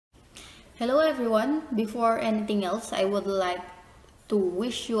Hello everyone! Before anything else, I would like to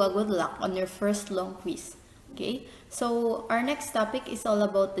wish you a good luck on your first long quiz. Okay, so our next topic is all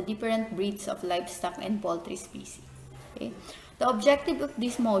about the different breeds of livestock and poultry species. Okay, the objective of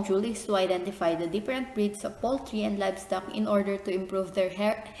this module is to identify the different breeds of poultry and livestock in order to improve their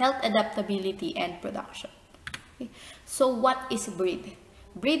health adaptability and production. Okay. So what is breed?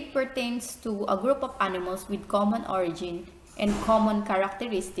 Breed pertains to a group of animals with common origin and common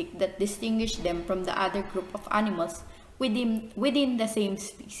characteristic that distinguish them from the other group of animals within the same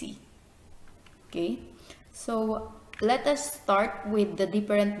species. Okay, so let us start with the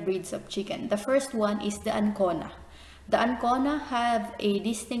different breeds of chicken. The first one is the Ancona. The Ancona have a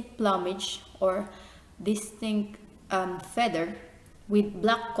distinct plumage or distinct feather with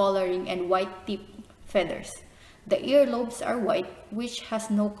black coloring and white tip feathers. The earlobes are white, which has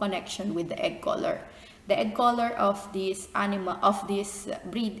no connection with the egg color. The egg color of this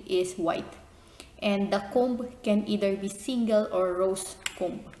breed is white, and the comb can either be single or rose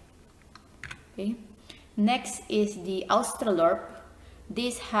comb. Okay. Next is the Australorp.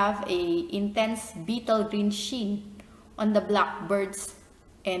 These have a intense beetle green sheen on the black birds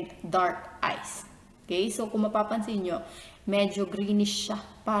and dark eyes. Okay, so kung mapapansin nyo, medyo greenish siya,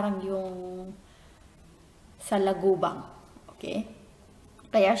 parang yung sa lagubang. Okay?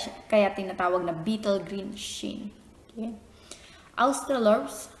 Kaya tinatawag na beetle green sheen. Okay?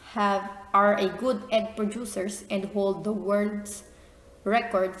 Australorps are a good egg producers and hold the world's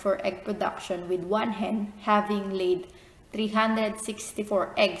record for egg production, with one hen having laid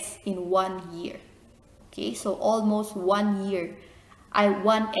 364 eggs in 1 year. Okay, so almost 1 year,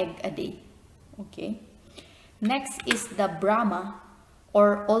 one egg a day. Okay. Next is the Brahma,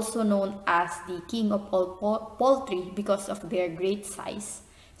 or also known as the king of all poultry because of their great size,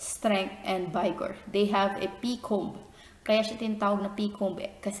 strength, and vigor. They have a pea comb. Kaya siya tinatawag na pea comb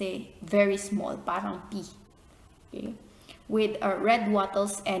kasi very small, parang pea. Okay. With red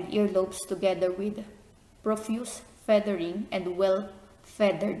wattles and earlobes together with profuse feathering and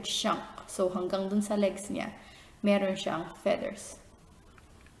well-feathered shank. So hanggang dun sa legs niya, meron siyang feathers.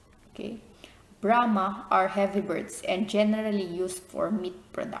 Okay. Brahma are heavy birds and generally used for meat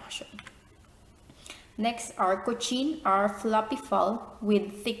production. Next are Cochin, are fluffy fowl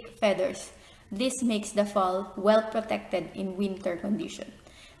with thick feathers. This makes the fowl well protected in winter condition.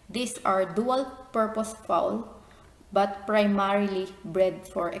 These are dual-purpose fowl, but primarily bred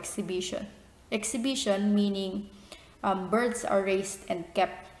for exhibition. Exhibition meaning birds are raised and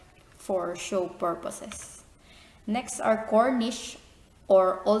kept for show purposes. Next are Cornish,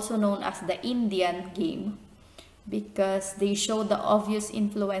 or also known as the Indian game, because they show the obvious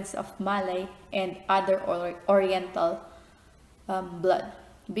influence of Malay and other Oriental blood.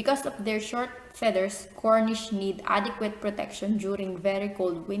 Because of their short feathers, Cornish need adequate protection during very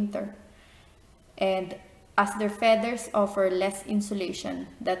cold winter, and as their feathers offer less insulation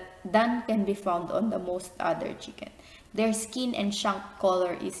than can be found on the most other chicken. Their skin and shank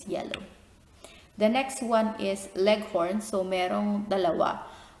color is yellow. The next one is Leghorn. So merong dalawa,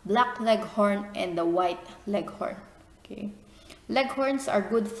 black Leghorn and the white Leghorn. Okay. Leghorns are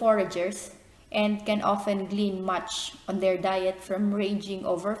good foragers and can often glean much on their diet from ranging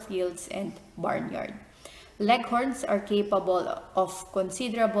over fields and barnyard. Leghorns are capable of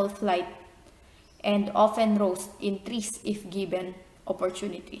considerable flight and often roast in trees if given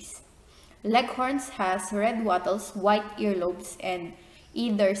opportunities. Leghorns has red wattles, white earlobes, and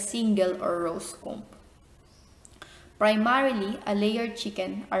either single or rose comb. Primarily a layered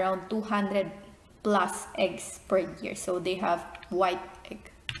chicken, around 200 plus eggs per year, so they have white egg.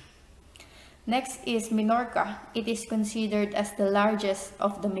 Next is Minorca. It is considered as the largest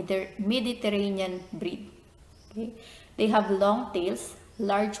of the Mediterranean breed. Okay. They have long tails,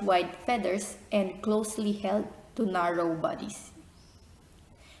 large white feathers, and closely held to narrow bodies.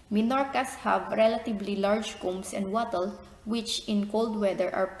 Minorcas have relatively large combs and wattle, which in cold weather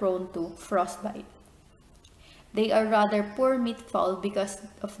are prone to frostbite. They are rather poor meat fowl because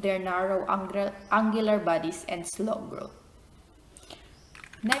of their narrow angular bodies and slow growth.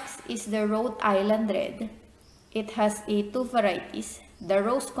 Next is the Rhode Island Red. It has two varieties. The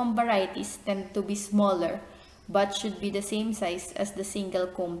rose comb varieties tend to be smaller, but should be the same size as the single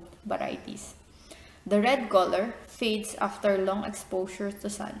comb varieties. The red color fades after long exposure to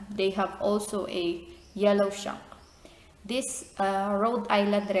sun. They have also a yellow shank. This Rhode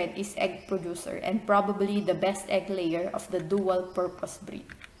Island Red is egg producer and probably the best egg layer of the dual-purpose breed.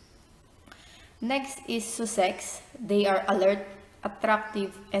 Next is Sussex. They are alert,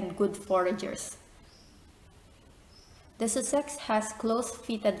 attractive, and good foragers. The Sussex has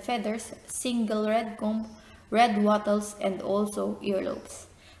close-fitted feathers, single red comb, red wattles, and also earlobes.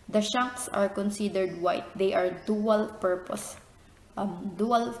 The shanks are considered white. They are dual purpose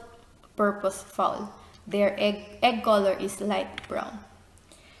fowl. Their egg color is light brown.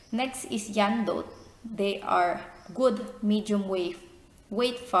 Next is Yandot. They are good medium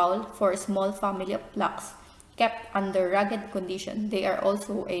weight fowl for a small family of flocks kept under rugged condition. They are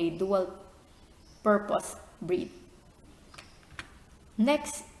also a dual purpose breed.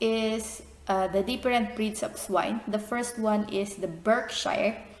 Next is the different breeds of swine. The first one is the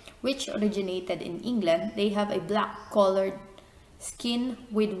Berkshire, which originated in England. They have a black colored skin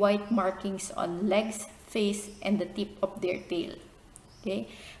with white markings on legs, face, and the tip of their tail. Okay.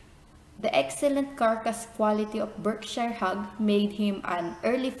 The excellent carcass quality of Berkshire Hog made him an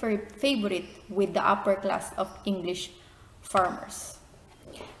early favorite with the upper class of English farmers.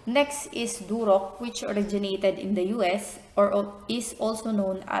 Next is Duroc, which originated in the US or is also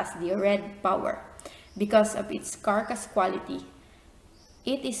known as the Red Power because of its carcass quality.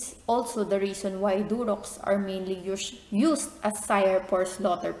 It is also the reason why Durocs are mainly used as sire for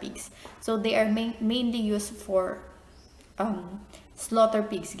slaughter pigs. So they are mainly used for slaughter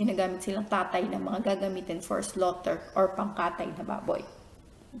pigs. Ginagamit silang tatay na mga gagamitin for slaughter or pangkatay na baboy.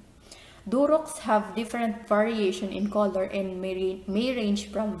 Durocs have different variation in color and may range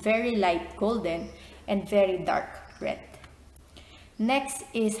from very light golden and very dark red. Next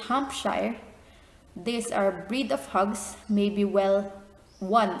is Hampshire. These are breed of hogs, maybe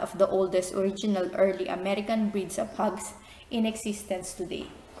one of the oldest original early American breeds of hogs in existence today.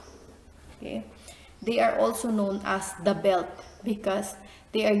 Okay. They are also known as the belt because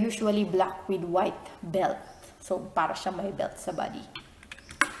they are usually black with white belt. So, para siya may belt sa body.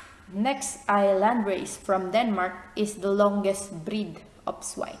 Next ay Landrace from Denmark is the longest breed of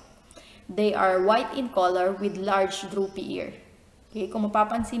swine. They are white in color with large droopy ear. Okay, kung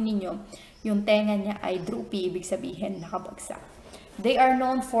mapapansin ninyo, yung tenga niya ay droopy, ibig sabihin nakabagsak. They are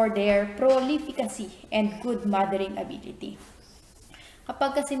known for their prolificacy and good mothering ability.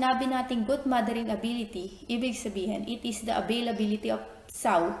 Kapag sinabi natin good mothering ability, ibig sabihin it is the availability of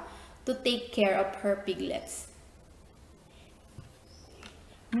sow to take care of her piglets.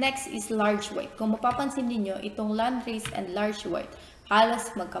 Next is large white. Kung mapapansin niyo, itong landrace and large white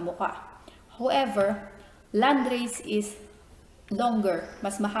halos magkamuka. However, landrace is longer,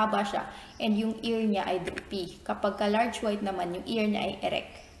 mas mahaba siya, and yung ear niya ay droopy. Kapag ka large white naman, yung ear niya ay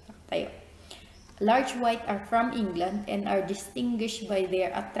erect. Tayo. Large white are from England and are distinguished by their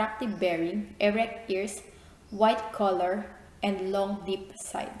attractive bearing, erect ears, white color, and long deep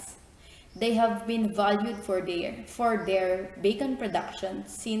sides. They have been valued for their bacon production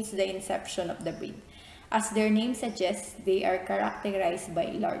since the inception of the breed. As their name suggests, they are characterized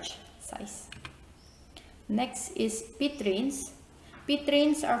by large size. Next is Petrins.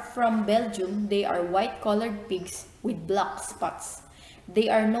 Petrins are from Belgium. They are white-colored pigs with black spots. They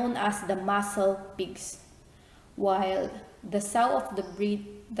are known as the muscle pigs, while the sow of the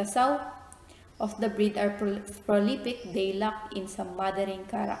breed are prolific. They lack in some mothering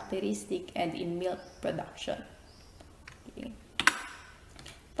characteristic and in milk production. Okay.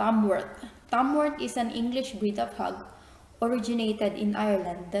 Tamworth. Tamworth is an English breed of hog originated in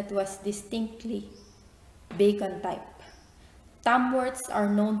Ireland that was distinctly bacon type. Tamworths are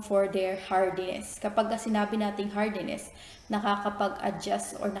known for their hardiness. Kapag sinabi nating hardiness,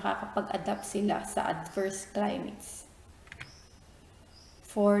 nakakapag-adjust or nakakapag-adapt sila sa adverse climates.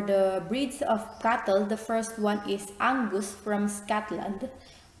 For the breeds of cattle, the first one is Angus from Scotland.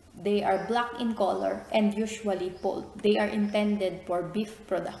 They are black in color and usually polled. They are intended for beef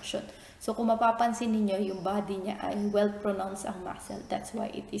production. So kung mapapansin niyo, yung body niya ay well-pronounced ang muscle. That's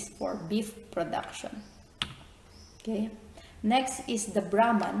why it is for beef production. Okay. Next is the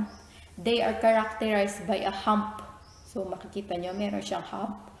Brahman. They are characterized by a hump. So makikita nyo, meron siyang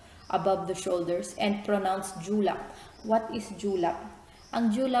hump above the shoulders and pronounced julap. What is julap?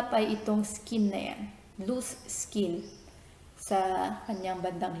 Ang julap ay itong skin na yan. Loose skin sa kanyang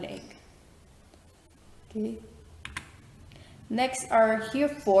bandang leg. Okay. Next are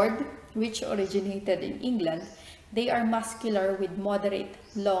Hereford, which originated in England. They are muscular with moderate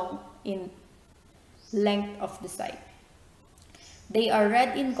long in length of the side. They are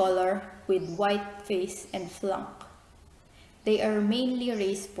red in color with white face and flank. They are mainly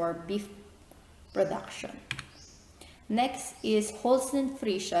raised for beef production. Next is Holstein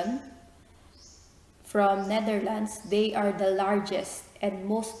Friesian from Netherlands. They are the largest and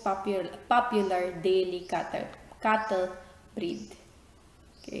most popular daily cattle breed.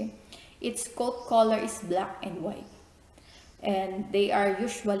 Okay. Its coat color is black and white, and they are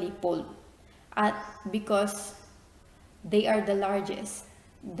usually polled. Because they are the largest,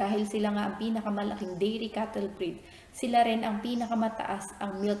 dahil sila nga ang pinakamalaking dairy cattle breed, sila rin ang pinakamataas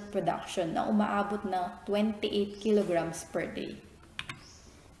ang milk production na umaabot ng 28 kilograms per day.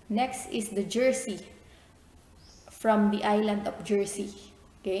 Next is the Jersey from the island of Jersey.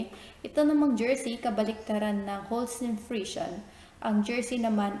 Okay? Ito namang Jersey, kabaliktaran ng Holstein Friesian. Ang Jersey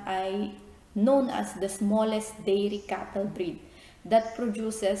naman ay known as the smallest dairy cattle breed that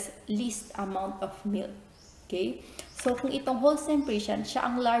produces least amount of milk. Okay? So, kung itong Holstein Friesian, siya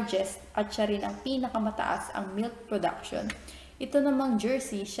ang largest at siya rin ang pinakamataas ang milk production. Ito namang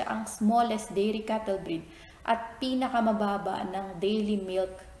Jersey, siya ang smallest dairy cattle breed at pinakamababa ng daily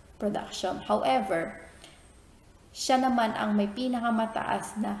milk production. However, siya naman ang may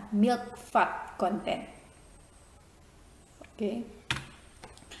pinakamataas na milk fat content. Okay?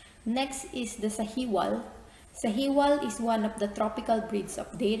 Next is the Sahiwal. Sahiwal is one of the tropical breeds of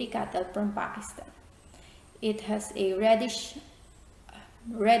dairy cattle from Pakistan. It has a reddish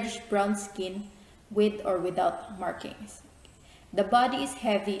brown skin with or without markings. The body is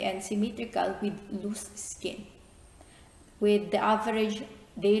heavy and symmetrical with loose skin, with the average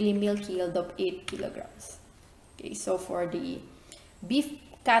daily milk yield of 8 kilograms. Okay, so for the beef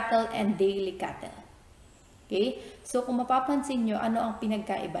cattle and daily cattle. Okay, so kung mapapansin nyo, ano ang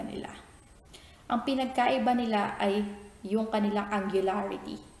pinagkaiba nila? Ang pinagkaiba nila ay yung kanilang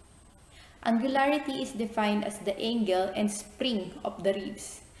angularity. Angularity is defined as the angle and spring of the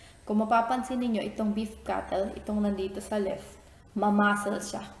ribs. Kung mapapansin niyo itong beef cattle, itong nandito sa left, mamuscle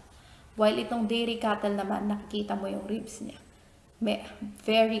siya. While itong dairy cattle naman, nakikita mo yung ribs niya.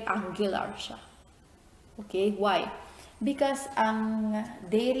 Very angular siya. Okay, why? Because ang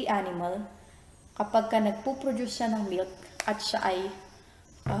dairy animal, kapag ka nagpuproduce siya ng milk at siya ay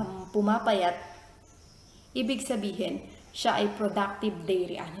pumapayat, ibig sabihin, siya ay productive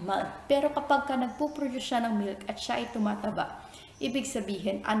dairy animal. Pero kapag ka nagpuproduce siya ng milk at siya ay tumataba, ibig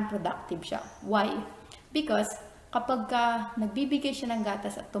sabihin unproductive siya. Why? Because kapag ka nagbibigay siya ng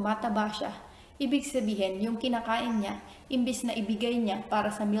gatas at tumataba siya, ibig sabihin yung kinakain niya, imbis na ibigay niya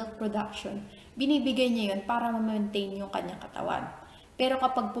para sa milk production, binibigay niya yun para ma-maintain yung kanyang katawan. Pero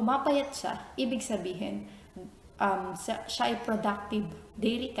kapag pumapayat siya, ibig sabihin siya ay productive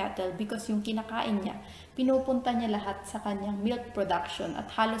dairy cattle because yung kinakain niya, pinupunta niya lahat sa kanyang milk production at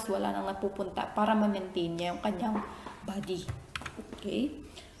halos wala nang napupunta para ma-maintain niya yung kanyang body. Okay?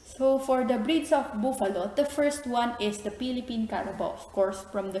 So, for the breeds of buffalo, the first one is the Philippine Carabao, of course,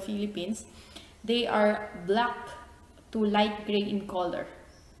 from the Philippines. They are black to light gray in color.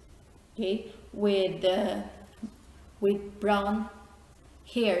 Okay? With brown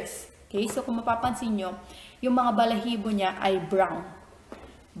hairs. Okay? So, kung mapapansin nyo, yung mga balahibo niya ay brown.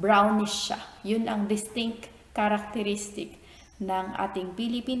 Brownish siya. Yun ang distinct characteristic ng ating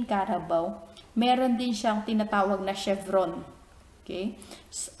Philippine Carabao. Meron din siyang tinatawag na chevron. Okay?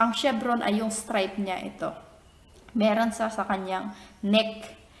 Ang chevron ay yung stripe niya ito. Meron sa kanyang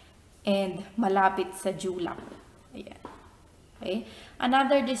neck and malapit sa dewlap. Ayan. Okay?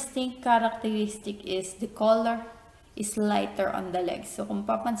 Another distinct characteristic is the color is lighter on the legs. So, kung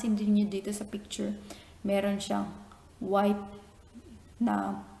papansin din nyo dito sa picture, meron siyang white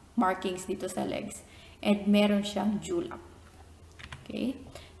na markings dito sa legs. And meron siyang dewlap. Okay?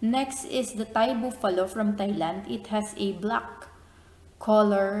 Next is the Thai buffalo from Thailand. It has a black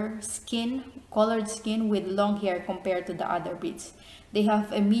colored skin with long hair compared to the other breeds. They have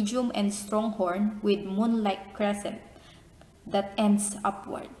a medium and strong horn with moon-like crescent that ends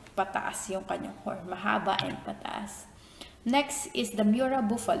upward. Pataas yung kanyang horn. Mahaba and pataas. Next is the Mura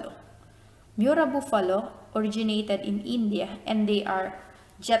buffalo. Mura buffalo originated in India and they are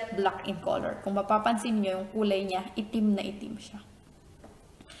jet black in color. Kung mapapansin nyo yung kulay niya, itim na itim siya.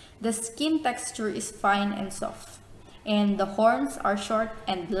 The skin texture is fine and soft. And the horns are short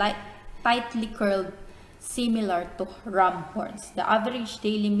and tightly curled, similar to ram horns. The average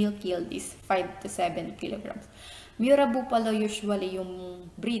daily milk yield is 5 to 7 kilograms. Mura buffalo usually yung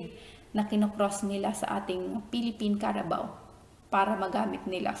breed na kinocross nila sa ating Philippine Carabao para magamit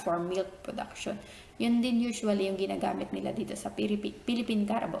nila for milk production. Yun din usually yung ginagamit nila dito sa Philippine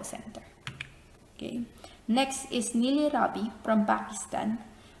Carabao Center. Okay. Next is Nili Rabi from Pakistan.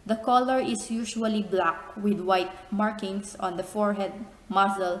 The color is usually black with white markings on the forehead,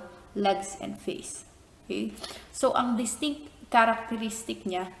 muzzle, legs, and face. Okay. So, ang distinct characteristic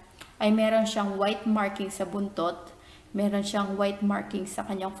niya ay meron siyang white marking sa buntot, meron siyang white marking sa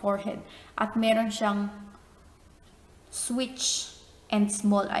kanyang forehead, at meron siyang switch and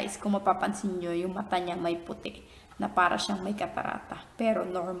small eyes. Kung mapapansin nyo, yung mata niya may puti na para siyang may katarata. Pero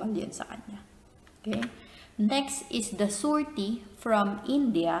normal yun sa kanya. Okay? Next is the Surti from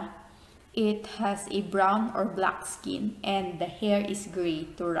India. It has a brown or black skin and the hair is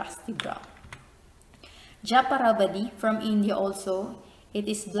gray to rusty brown. Japaravadi from India also. It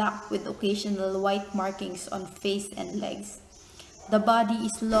is black with occasional white markings on face and legs. The body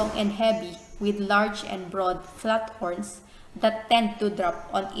is long and heavy with large and broad flat horns that tend to drop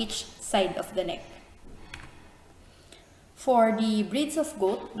on each side of the neck. For the breeds of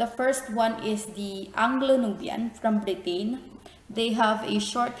goat, the first one is the Anglo-Nubian from Britain. They have a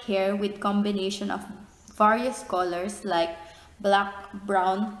short hair with combination of various colors like black,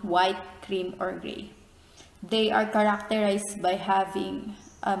 brown, white, cream, or gray. They are characterized by having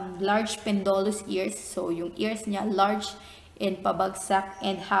large pendulous ears, so yung ears niya large and pabagsak,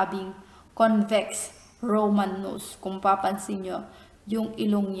 and having convex Roman nose. Kung papansin nyo, yung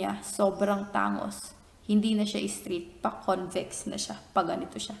ilong niya sobrang tangos. Hindi na siya straight, pa-convex na siya, pa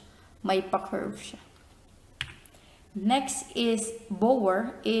ganito siya. May pa-curve siya. Next is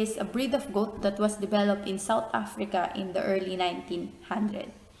Boer, is a breed of goat that was developed in South Africa in the early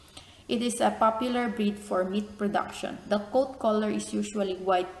 1900s. It is a popular breed for meat production. The coat color is usually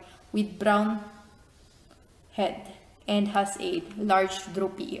white with brown head and has a large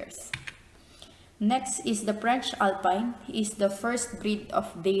droopy ears. Next is the French Alpine, is the first breed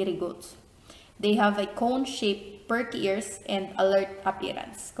of dairy goats. They have a cone-shaped perky ears and alert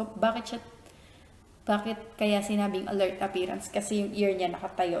appearance. Bakit kaya sinabing alert appearance? Kasi yung ear niya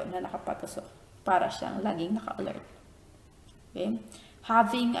nakatayo na nakapatusok. Para siyang laging naka-alert. Okay?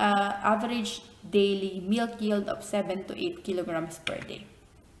 Having an average daily milk yield of 7 to 8 kilograms per day.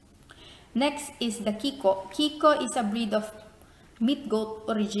 Next is the Kiko. Kiko is a breed of meat goat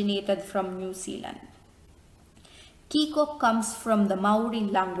originated from New Zealand. Kiko comes from the Maori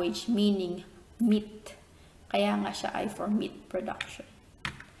language meaning meat. Kaya nga siya ay for meat production.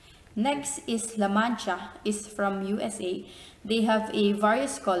 Next is La Mancha, is from USA. They have a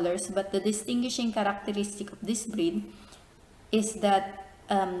various colors, but the distinguishing characteristic of this breed is that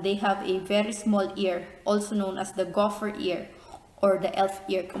they have a very small ear, also known as the gopher ear or the elf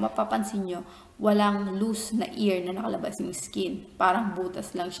ear. Kung mapapansin nyo, walang loose na ear na nakalabas yung skin. Parang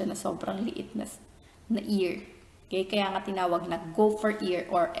butas lang siya na sobrang liit na ear. Okay? Kaya nga tinawag na gopher ear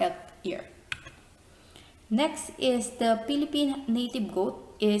or elf ear. Next is the Philippine native goat,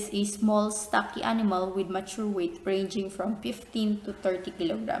 is a small stocky animal with mature weight ranging from 15 to 30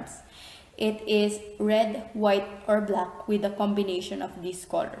 kilograms. It is red, white, or black with a combination of these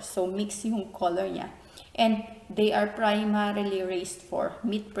colors. So, mix yung color niya. And they are primarily raised for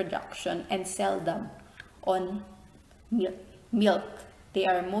meat production and seldom on milk. They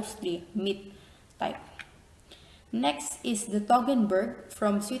are mostly meat type. Next is the Toggenburg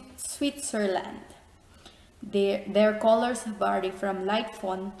from Switzerland. Their colors vary from light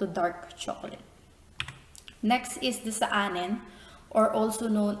fawn to dark chocolate. Next is the Saanen, or also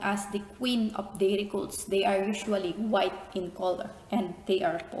known as the queen of dairy goats. They are usually white in color and they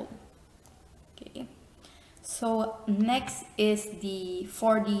are polled. Okay. So next is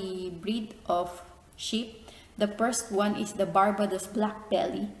for the breed of sheep. The first one is the Barbados Black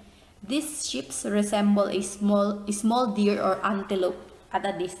Belly. These sheep resemble a small deer or antelope at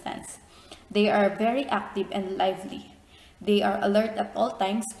a distance. They are very active and lively. They are alert at all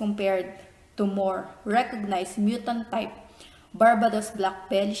times compared to more recognized mutant type. Barbados Black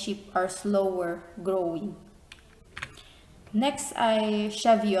Belly sheep are slower growing. Next ay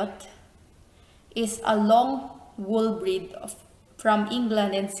Cheviot, is a long wool breed from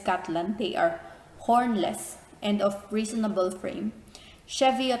England and Scotland. They are hornless and of reasonable frame.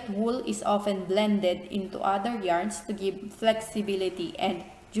 Cheviot wool is often blended into other yarns to give flexibility and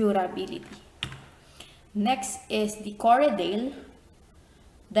durability. Next is the Corriedale,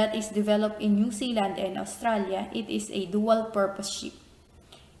 that is developed in New Zealand and Australia. It is a dual-purpose sheep.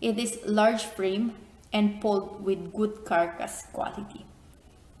 It is large frame and polled with good carcass quality.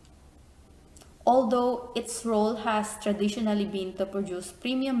 Although its role has traditionally been to produce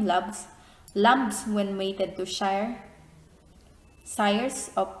premium lambs when mated to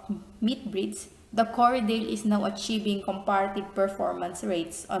sires of meat breeds, the Corriedale is now achieving comparative performance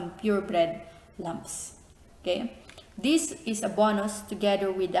rates on purebred lambs. Okay, this is a bonus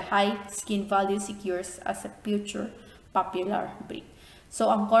together with the high skin value secures as a future popular breed.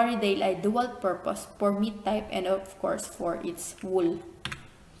 So ang Corriedale ay dual purpose for meat type and of course for its wool.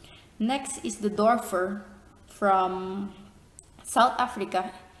 Next is the Dorfer from South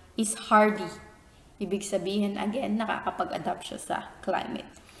Africa, is hardy. Ibig sabihin again, nakakapag-adapt siya sa climate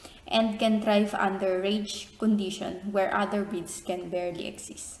and can thrive under range condition where other breeds can barely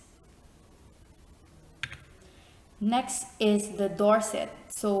exist. Next is the Dorset.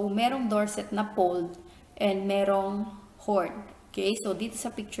 So, merong Dorset na polled and merong horn. Okay, so dito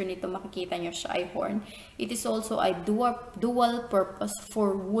sa picture nito makikita nyo siya ay horn. It is also a dual purpose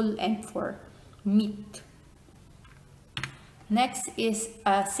for wool and for meat. Next is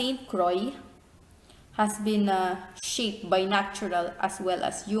St. Croix has been shaped by natural as well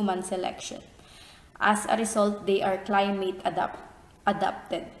as human selection. As a result, they are climate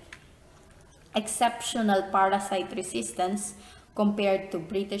adapted. Exceptional parasite resistance compared to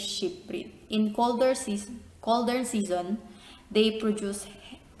British sheep breed. In colder season, they produce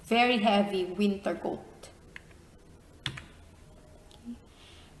very heavy winter coat.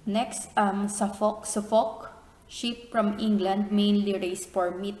 Next, Suffolk sheep from England, mainly raised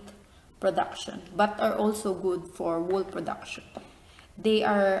for meat production, but are also good for wool production. They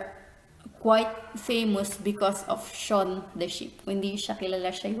are quite famous because of Shaun the Sheep. Kung hindi siya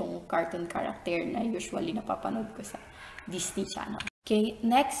kilala, siya yung cartoon character na usually napapanood ko sa Disney Channel. Okay,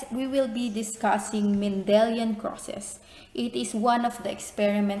 next we will be discussing Mendelian crosses. It is one of the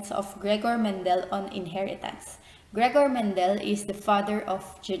experiments of Gregor Mendel on inheritance. Gregor Mendel is the father of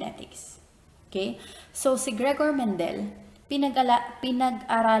genetics. Okay, so si Gregor Mendel,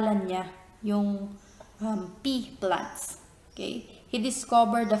 pinag-aralan niya yung pea plants. Okay, he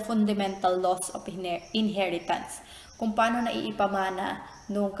discovered the fundamental laws of inheritance. Kung paano naiipamana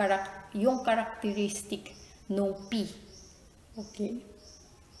yung karakteristik ng pea. Okay,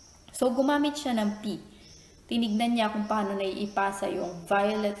 so gumamit siya ng pea. Tinignan niya kung paano naiipasa yung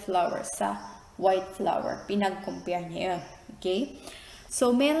violet flower sa white flower. Pinag-compare niya yun. Okay,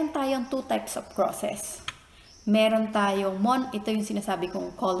 so meron tayong two types of crosses. Meron tayong ito yung sinasabi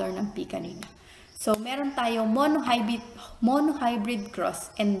kong color ng pea kanina. So, meron tayong monohybrid cross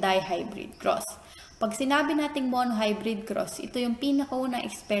and dihybrid cross. Pag sinabi nating monohybrid cross, ito yung pinakaunang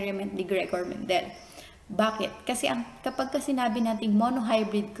experiment ni Gregor Mendel. Bakit? Kasi kapag sinabi nating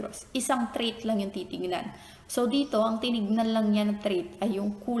monohybrid cross, isang trait lang yung titignan. So, dito, ang tinignan lang niya na trait ay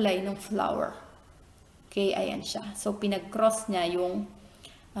yung kulay ng flower. Okay, ayan siya. So, pinag-cross niya yung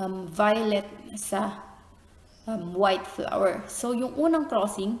violet sa white flower. So, yung unang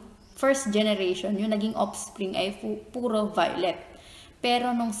crossing, first generation, yung naging offspring ay puro violet.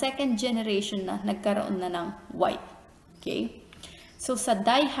 Pero nung second generation na, nagkaroon na ng white. Okay? So, sa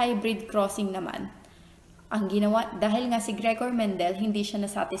dihybrid crossing naman, ang ginawa, dahil nga si Gregor Mendel, hindi siya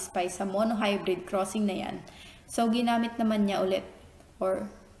nasatisfy sa monohybrid crossing na yan. So, ginamit naman niya ulit, or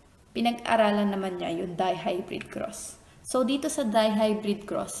pinag-aralan naman niya yung dihybrid cross. So, dito sa dihybrid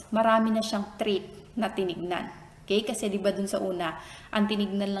cross, marami na siyang trait na tinignan. Okay? Kasi diba dun sa una, ang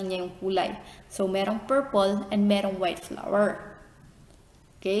tinignan lang niya yung kulay. So, merong purple and merong white flower.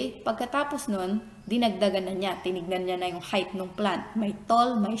 Okay? Pagkatapos nun, dinagdagan na niya. Tinignan niya na yung height ng plant. May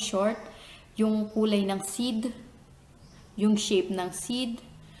tall, may short, yung kulay ng seed, yung shape ng seed,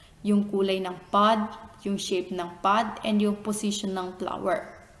 yung kulay ng pod, yung shape ng pod, and yung position ng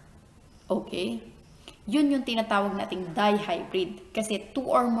flower. Okay? Yun yung tinatawag nating dihybrid. Kasi 2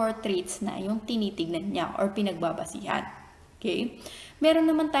 or more traits na yung tinitignan niya or pinagbabasihan. Okay? Meron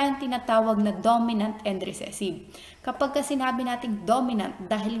naman tayong tinatawag na dominant and recessive. Kapag sinabi nating dominant,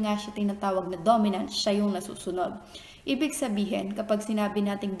 dahil nga siya tinatawag na dominant, siya yung nasusunod. Ibig sabihin, kapag sinabi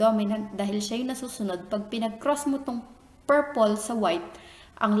nating dominant, dahil siya yung nasusunod, pag pinag-cross mo tong purple sa white,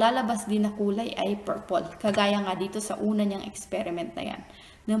 ang lalabas din na kulay ay purple. Kagaya nga dito sa una niyang experiment na yan.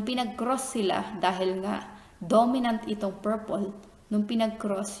 Nung pinag-cross sila, dahil nga dominant itong purple, nung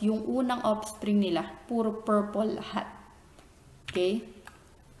pinag-cross, yung unang offspring nila, puro purple lahat. Okay?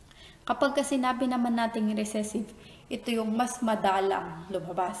 Kapag sinabi naman natin recessive, ito yung mas madalang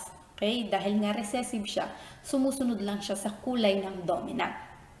lumabas. Okay? Dahil nga recessive siya, sumusunod lang siya sa kulay ng dominant.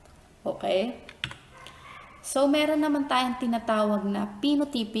 Okay? So, meron naman tayong tinatawag na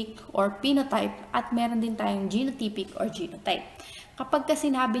phenotypic or phenotype at meron din tayong genotypic or genotype. Kapag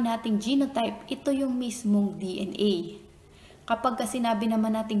sinabi nating genotype, ito yung mismong DNA. Kapag sinabi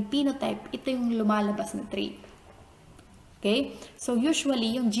naman nating phenotype, ito yung lumalabas na trait. Okay? So,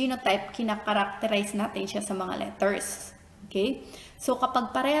 usually, yung genotype, kinakarakterize natin siya sa mga letters. Okay? So,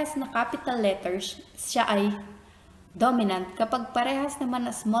 kapag parehas na capital letters, siya ay dominant. Kapag parehas naman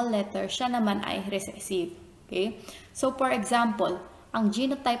na small letter, siya naman ay recessive. Okay? So, for example, ang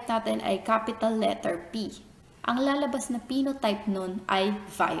genotype natin ay capital letter P. Ang lalabas na phenotype nun ay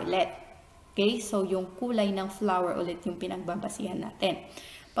violet. Okay? So, yung kulay ng flower ulit yung pinagbabasihan natin.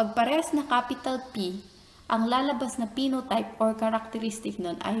 Pag parehas na capital P, ang lalabas na phenotype or characteristic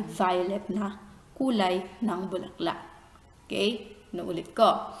nun ay violet na kulay ng bulaklak. Okay? Inuulit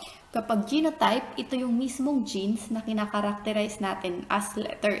ko. Kapag genotype, ito yung mismong genes na kinakarakterize natin as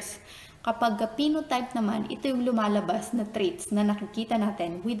letters. Kapag phenotype naman, ito yung lumalabas na traits na nakikita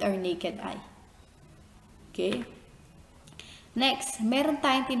natin with our naked eye. Okay? Next, meron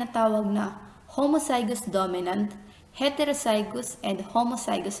tayong tinatawag na homozygous dominant, heterozygous, and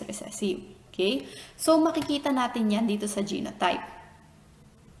homozygous recessive. Okay? So, makikita natin yan dito sa genotype.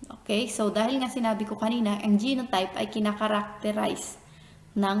 Okay? So, dahil nga sinabi ko kanina, ang genotype ay kinakarakterize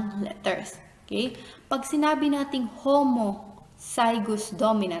ng letters. Okay? Pag sinabi nating homozygous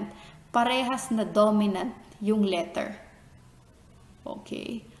dominant, parehas na dominant yung letter.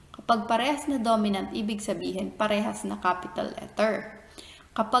 Okay? Kapag parehas na dominant, ibig sabihin parehas na capital letter.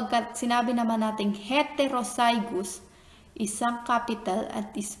 Kapag sinabi naman nating heterozygous, isang capital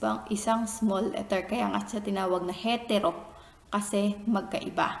at isang small letter. Kaya nga siya tinawag na hetero kasi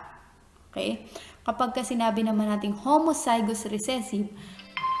magkaiba. Okay? Kapag sinabi naman nating homozygous recessive,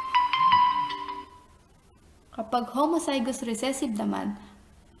 kapag homozygous recessive naman,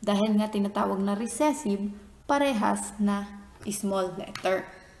 dahil nga tinatawag na recessive, parehas na small letter.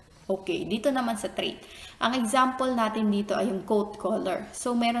 Okay, dito naman sa trait. Ang example natin dito ay yung coat color.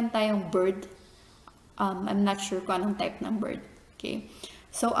 So, meron tayong bird. I'm not sure kung anong type ng bird. Okay?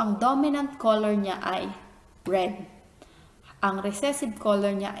 So, ang dominant color niya ay red. Ang recessive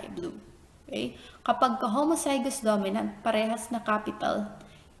color niya ay blue. Okay? Kapag homozygous dominant, parehas na capital,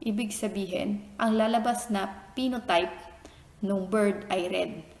 ibig sabihin, ang lalabas na phenotype ng bird ay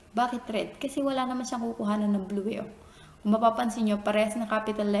red. Bakit red? Kasi wala naman siyang kukuhanan ng blue. Kung mapapansin nyo, parehas na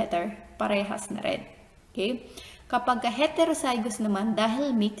capital letter, parehas na red. Okay? Kapag heterozygous naman,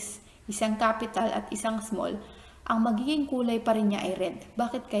 dahil mix, isang capital at isang small, ang magiging kulay pa rin niya ay red.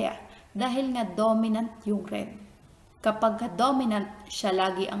 Bakit kaya? Dahil nga dominant yung red. Kapag dominant, siya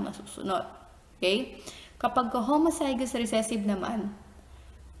lagi ang nasusunod. Okay? Kapag homozygous recessive naman,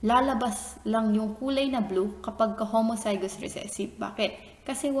 lalabas lang yung kulay na blue kapag homozygous recessive. Bakit?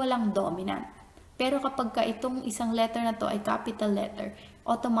 Kasi walang dominant. Pero kapag itong isang letter na to ay capital letter,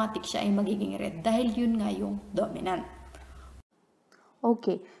 automatic siya ay magiging red dahil yun nga yung dominant.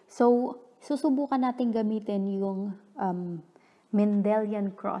 Okay, so susubukan natin gamitin yung Mendelian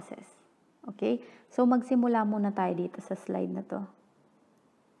crosses. Okay, so magsimula muna tayo dito sa slide na to.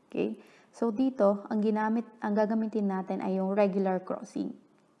 Okay, so dito ang gagamitin natin ay yung regular crossing.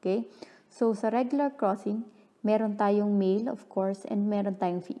 Okay, so sa regular crossing, meron tayong male of course and meron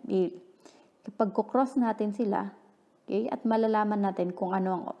tayong female. Kapag ko-cross natin sila, okay, at malalaman natin kung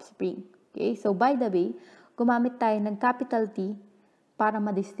ano ang offspring. Okay, so by the way, gumamit tayo ng capital T para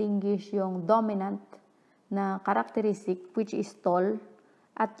ma-distinguish yung dominant na characteristic which is tall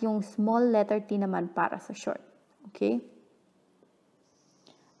at yung small letter T naman para sa short. Okay?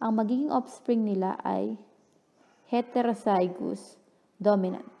 Ang magiging offspring nila ay heterozygous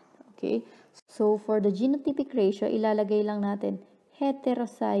dominant. Okay? So, for the genotypic ratio, ilalagay lang natin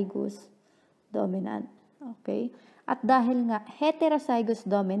heterozygous dominant. Okay? At dahil nga heterozygous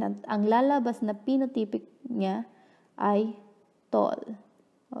dominant, ang lalabas na phenotypic niya ay tall.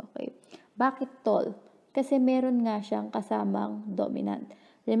 Okay. Bakit tall? Kasi meron nga siyang kasamang dominant.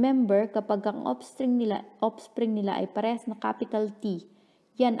 Remember, kapag ang offspring nila ay parehas na capital T,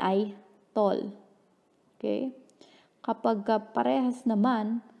 yan ay tall. Okay? Kapag parehas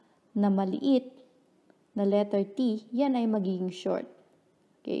naman na maliit na letter T, yan ay magiging short.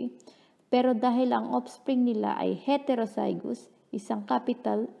 Okay? Pero dahil ang offspring nila ay heterozygous, isang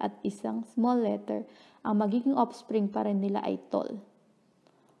capital at isang small letter, ang magiging offspring pa rin nila ay tall.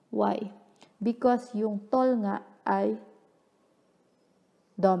 Why? Because yung tall nga ay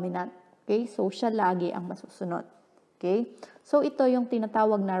dominant. Okay? So, siya lagi ang masusunod. Okay? So, ito yung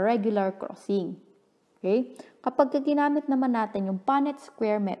tinatawag na regular crossing. Okay? Kapag ginamit naman natin yung Punnett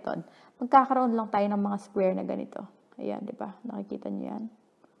square method, magkakaroon lang tayo ng mga square na ganito. Ayan, di ba? Nakikita niyo yan?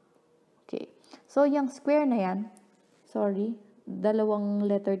 Okay. So, yung square na yan, sorry, dalawang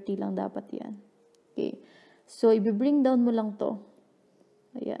letter T lang dapat yan. Okay. So, i-bring down mo lang to.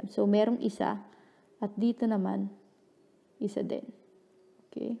 Ayan. So, merong isa. At dito naman, isa din.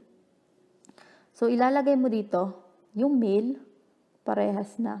 Okay. So, ilalagay mo dito, yung male,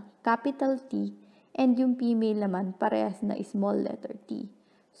 parehas na capital T, and yung female naman, parehas na small letter T.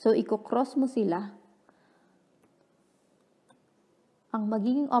 So, i-cross mo sila. Ang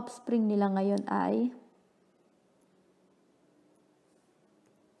magiging offspring nila ngayon ay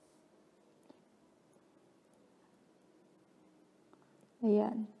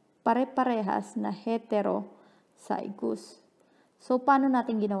ayan, pare-parehas na heterozygous. So, paano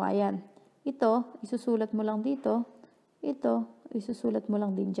natin ginawa yan? Ito, isusulat mo lang dito. Ito, isusulat mo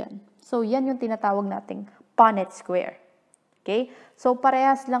lang din dyan. So, yan yung tinatawag nating Punnett square. Okay? So,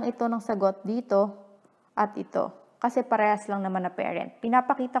 parehas lang ito ng sagot dito at ito. Kasi parehas lang naman na parent.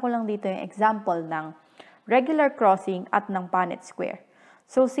 Pinapakita ko lang dito yung example ng regular crossing at ng Punnett square.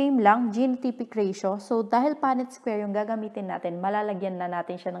 So, same lang, genotypic ratio. So, dahil Punnett square yung gagamitin natin, malalagyan na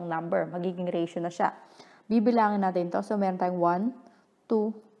natin siya ng number. Magiging ratio na siya. Bibilangin natin to. So, meron tayong 1,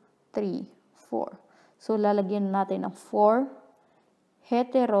 2, 3, 4. So, lalagyan natin ng 4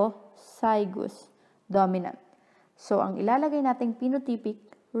 heterozygous dominant. So, ang ilalagay nating phenotypic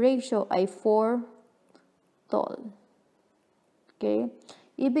ratio ay 4 tall. Okay?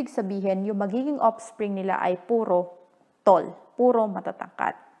 Ibig sabihin, yung magiging offspring nila ay puro tall, puro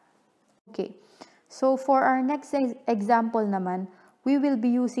matatangkad. Okay. So, for our next example naman, we will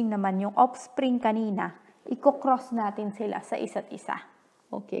be using naman yung offspring kanina. Iko-cross natin sila sa isa't isa.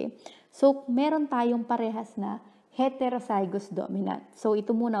 Okay? So, meron tayong parehas na heterozygous dominant. So,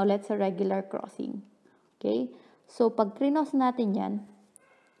 ito muna ulit sa regular crossing. Okay? So, pag krinos natin yan,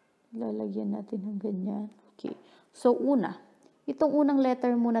 lalagyan natin ng ganyan. Okay. So, itong unang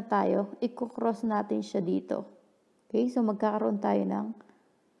letter muna tayo, iko-cross natin siya dito. Okay? So, magkakaroon tayo ng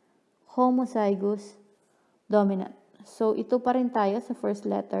homozygous dominant. So, ito pa rin tayo sa first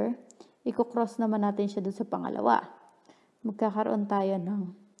letter. Iko-cross naman natin siya dun sa pangalawa. Magkakaroon tayo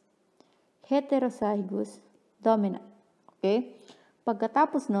ng heterozygous dominant. Okay?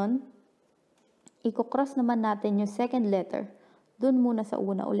 Pagkatapos nun, iko-cross naman natin yung second letter dun muna sa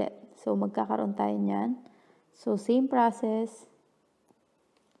una ulit. So, magkakaroon tayo niyan. So, same process.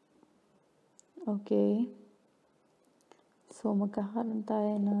 Okay. So, magkakaroon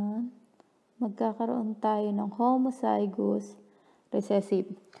tayo ng homozygous recessive.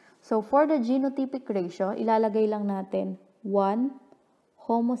 So, for the genotypic ratio, ilalagay lang natin 1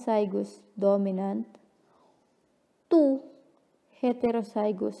 homozygous dominant, 2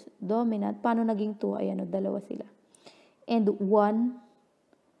 heterozygous dominant. Paano naging 2? Ayan, dalawa sila. And 1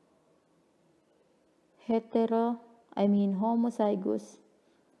 homozygous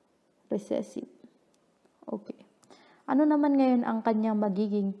recessive. Okay. Ano naman ngayon ang kanyang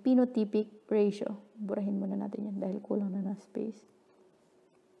magiging phenotypic ratio? Burahin muna natin yan dahil kulang na ng space.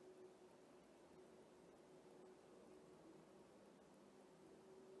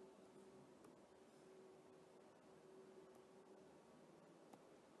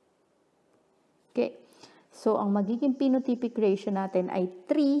 Okay. So, ang magiging phenotypic ratio natin ay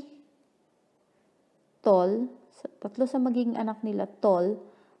 3 tall, tatlo sa magiging anak nila tall,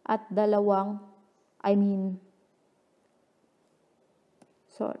 at 2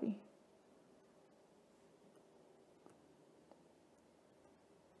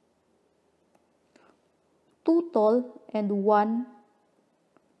 tall and 1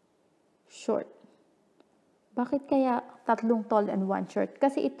 short. Bakit kaya 3 tall and 1 short?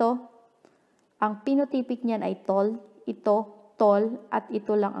 Kasi ito, ang phenotypic niyan ay tall, ito tall, at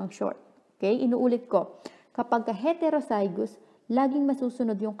ito lang ang short. Okay? Inuulit ko. Kapag heterozygous, laging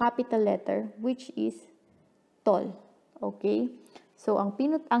masusunod yung capital letter, which is tall. Okay? So, ang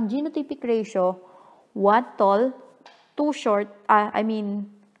genotypic ratio, 1 tall, 2 short, 3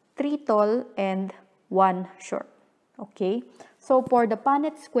 tall, and 1 short. Okay? So, for the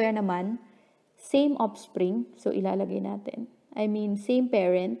Punnett square naman, same offspring. So, ilalagay natin. Same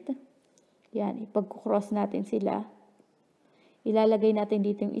parent. Yan, ipag-cross natin sila. Ilalagay natin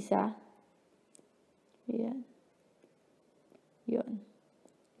dito yung isa. Yan. Yun.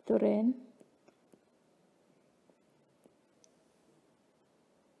 Ito rin.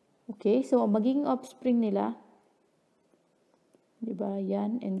 Okay, so magiging offspring nila, diba,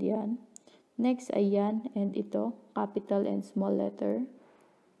 yan and yan. Next ay yan and ito, capital and small letter.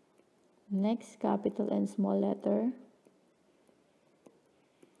 Next, capital and small letter.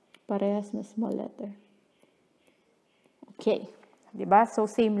 Parehas na small letter. Okay, diba? So,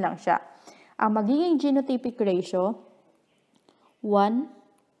 same lang siya. Ang magiging genotypic ratio, 1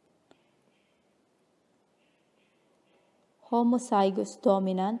 homozygous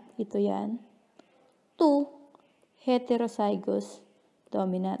dominant, ito yan. 2 heterozygous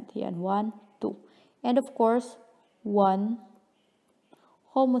dominant, yan, 1, 2. And of course, 1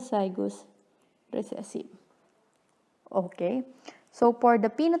 homozygous recessive. Okay. So, for the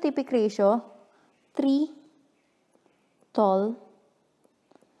phenotypic ratio, 3 tall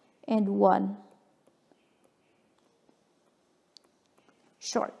and 1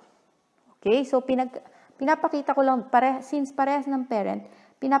 short. Okay. So, pinapakita ko lang, since parehas ng parent,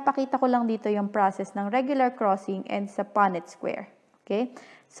 pinapakita ko lang dito yung process ng regular crossing and sa Punnett square. Okay?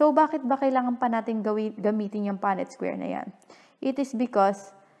 So, bakit ba kailangan pa natin gamitin yung Punnett square na yan? It is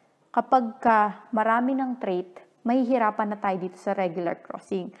because kapag marami ng trait, mahihirapan na tayo dito sa regular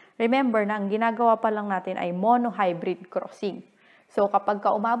crossing. Remember na ang ginagawa pa lang natin ay monohybrid crossing. So, kapag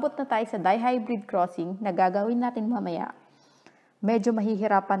umabot na tayo sa dihybrid crossing, na gagawin natin mamaya, medyo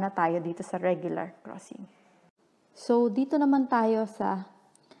mahihirapan na tayo dito sa regular crossing. So, dito naman tayo sa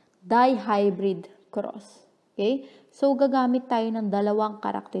dihybrid cross. Okay? So, gagamit tayo ng dalawang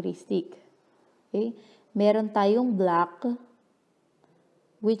karakteristik. Okay? Meron tayong black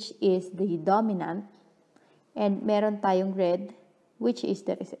which is the dominant, and meron tayong red, which is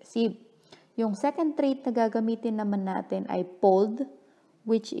the recessive. Yung second trait na gagamitin naman natin ay polled,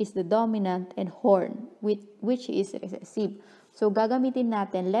 which is the dominant, and horn, which is recessive. So, gagamitin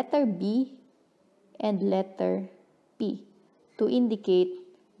natin letter B and letter P to indicate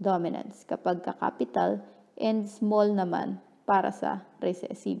dominance kapag capital, and small naman para sa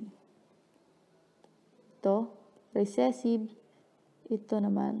recessive. Ito, recessive. Ito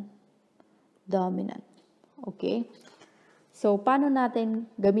naman, dominant. Okay? So, paano natin,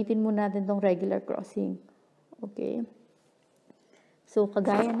 gamitin muna natin tong regular crossing. Okay? So,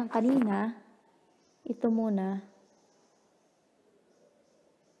 kagaya ng kanina, ito muna.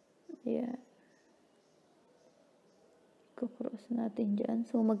 Ayan. Cross natin dyan.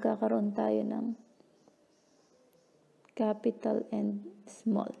 So, magkakaroon tayo ng capital and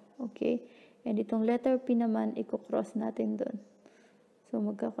small. Okay? And itong letter P naman, i-cross natin doon. So,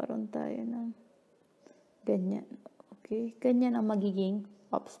 magkakaroon tayo ng ganyan. Okay? Ganyan ang magiging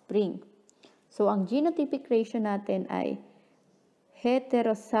offspring. So, ang genotypic ratio natin ay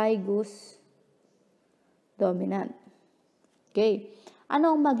heterozygous dominant. Okay?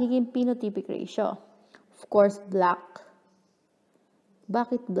 Ano ang magiging phenotypic ratio? Of course, black.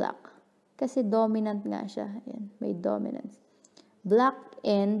 Bakit black? Kasi dominant nga siya. Ayan, may dominance. Black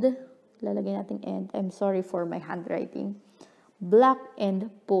and, lalagay natin and, I'm sorry for my handwriting. Black and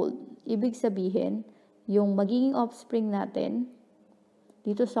polled. Ibig sabihin, yung magiging offspring natin,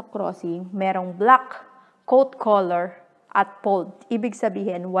 dito sa crossing, merong black coat color at polled. Ibig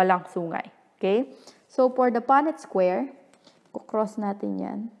sabihin, walang sungay. Okay? So, for the Punnett square, kukross natin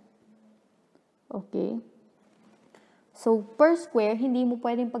yan. Okay? So, per square, hindi mo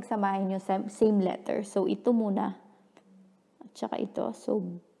pwedeng pagsamahin yung same letter. So, ito muna. At saka ito. So,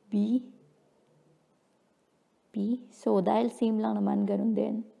 B. P. So, dahil same lang naman, ganun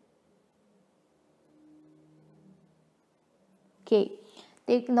din. Okay.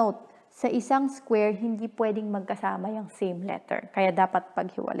 Take note, sa isang square, hindi pwedeng magkasama yung same letter. Kaya dapat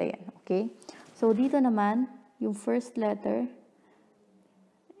paghiwalayan. Okay? So, dito naman, yung first letter,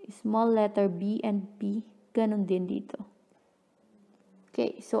 small letter B and P, ganun din dito.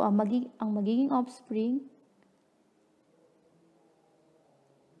 Okay, so ang magiging offspring,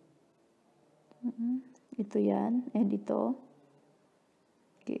 ito yan, and ito.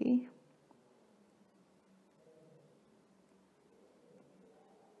 Okay.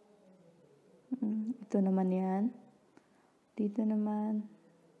 Ito naman yan. Dito naman.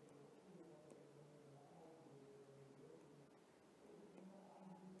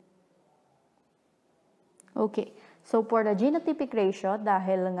 Okay. So, for the genotypic ratio,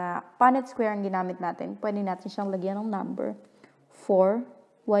 dahil nga Punnett square ang ginamit natin, pwede natin siyang lagyan ng number 4.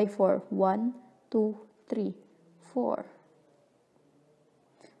 Why 4? 1, 2, 3, 4.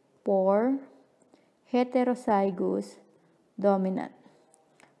 4. Heterozygous dominant.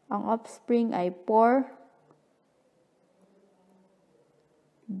 Ang offspring ay 4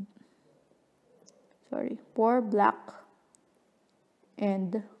 black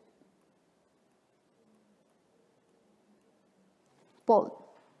and polled.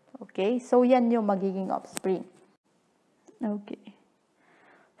 Okay? So, yan yung magiging offspring. Okay.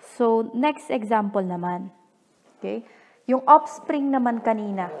 So, next example naman. Okay? Yung offspring naman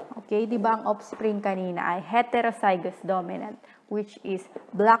kanina. Okay? Di ba ang offspring kanina ay heterozygous dominant, which is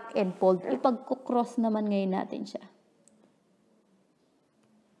black and polled. Ipagkukross naman ngayon natin siya.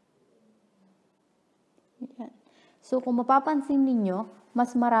 Yan. So, kung mapapansin ninyo,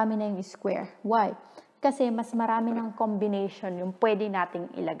 mas marami na yung square. Why? Kasi mas marami ng combination yung pwede nating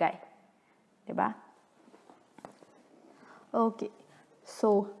ilagay. Diba? Okay.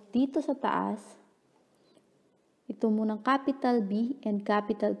 So, dito sa taas, ito munang capital B and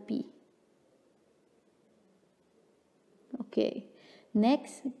capital P. Okay.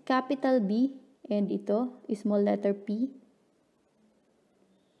 Next, capital B and ito, small letter P.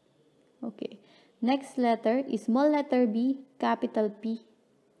 Okay. Next letter, small letter B, capital P.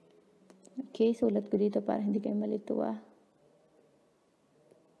 Okay, sulat ko dito para hindi kayo malito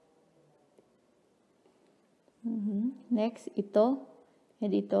Next, ito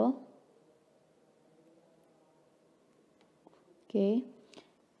and ito. Okay.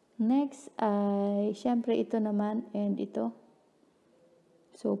 Next ay, syempre ito naman and ito.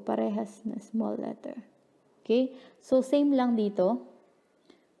 So, parehas na small letter. Okay. So, same lang dito.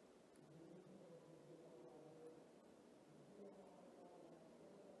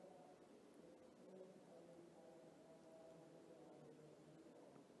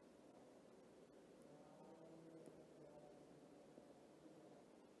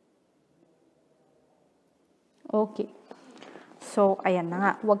 Okay. So, ayan na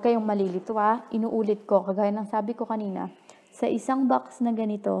nga. Huwag kayong malilito ha. Inuulit ko, kagaya ng sabi ko kanina, sa isang box na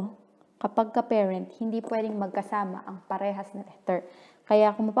ganito, kapag ka-parent, hindi pwedeng magkasama ang parehas na letter.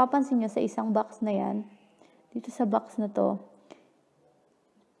 Kaya kung mapapansin nyo sa isang box na yan, dito sa box na to,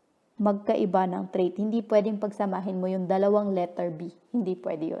 magkaiba ng trait. Hindi pwedeng pagsamahin mo yung dalawang letter B. Hindi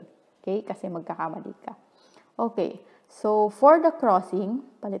pwede yun. Okay? Kasi magkakamali ka. Okay. So, for the crossing,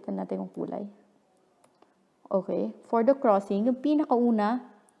 palitan natin yung kulay. Okay. For the crossing, yung pinakauna,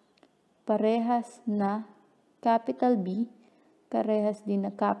 parehas na capital B, parehas din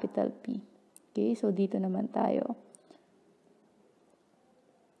na capital P. Okay. So, dito naman tayo.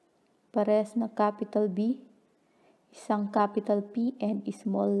 Parehas na capital B, isang capital P, and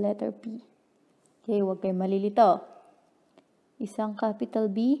small letter P. Okay. Huwag kayong malilito. Isang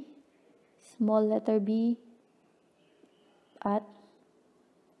capital B, small letter B, at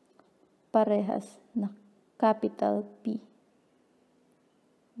parehas na capital P.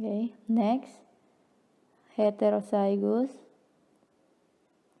 Okay, next, heterozygous.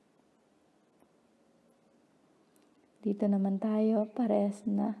 Dito naman tayo, parehas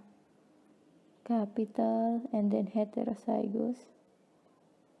na capital and then heterozygous.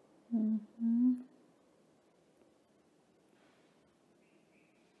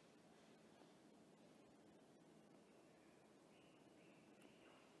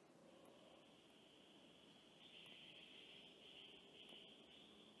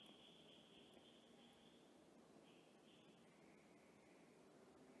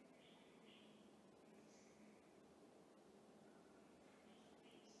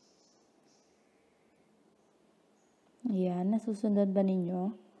 Ayan, nasusunod ba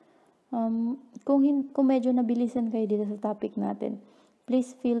ninyo? Kung medyo nabilisan kayo dito sa topic natin,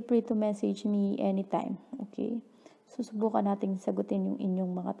 please feel free to message me anytime. Okay? Susubukan natin sagutin yung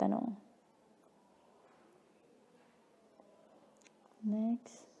inyong mga tanong.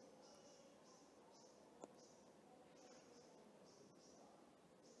 Next.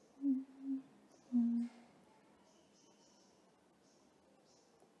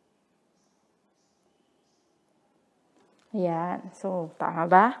 Ayan. So, tama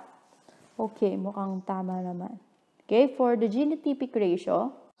ba? Okay, mukhang tama naman. Okay, for the genotypic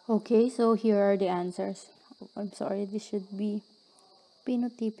ratio. Okay, so here are the answers. I'm sorry, this should be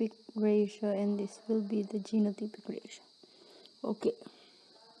phenotypic ratio and this will be the genotypic ratio. Okay.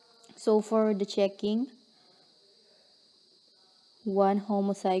 So, for the checking, 1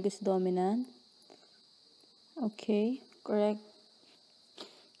 homozygous dominant. Okay, correct.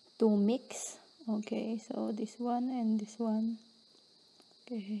 2 mix. Okay, so this one and this one.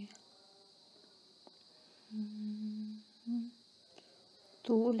 Okay. 2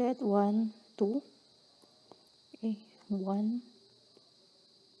 ulit. 1, 2. Okay, 1.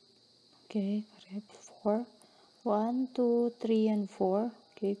 Okay, correct. 4. 1, 2, 3, and 4.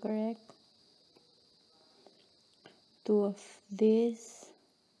 Okay, correct. 2 of this.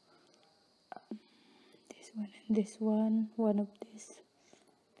 This one and this one. 1 of this.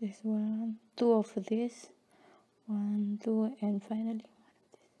 This one. 2 of this. 1, 2, and finally 1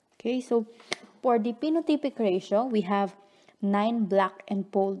 of this. Okay, so for the phenotypic ratio, we have 9 black and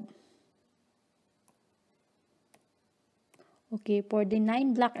polled. Okay, for the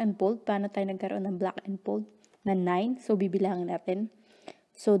 9 black and polled, paano tayo nagkaroon ng black and polled? Na 9, so bibilangin natin.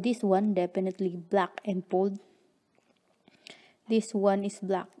 So this one, definitely black and polled. This one is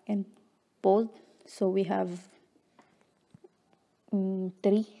black and polled. So we have 3.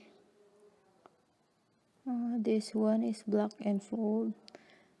 This one is black and polled.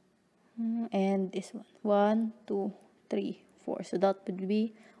 And this one, 1, 2, 3, 4. So that would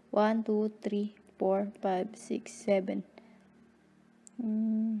be 1, 2, 3, 4, 5, 6, 7.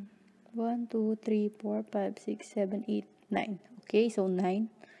 1, 2, 3, 4, 5, 6, 7, 8, 9. Okay, so 9.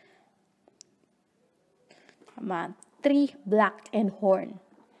 Tama. 3 black and horn.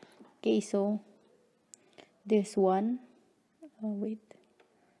 Okay, so this one. Oh, wait.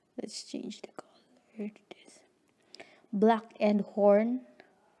 Let's change the color to this. Black and horn.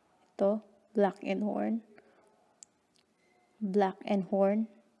 Ito, black and horn. Black and horn.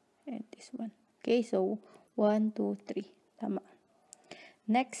 And this one. Okay, so 1, 2, 3. Tama.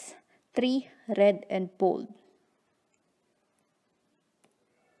 Next, 3 red and polled.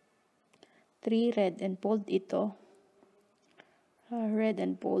 3 red and polled ito. Red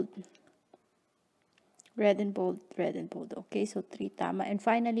and polled. Red and polled, red and polled. Okay, so 3 tama. And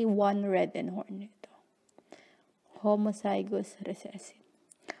finally, 1 red and horn ito. Homozygous recessive.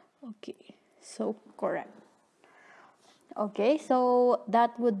 Okay, so correct. Okay, so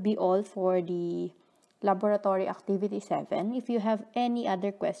that would be all for the laboratory activity 7. If you have any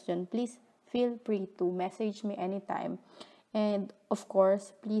other question, please feel free to message me anytime. And of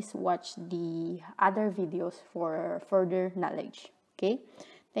course, please watch the other videos for further knowledge. Okay?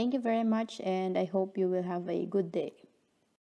 Thank you very much, and I hope you will have a good day.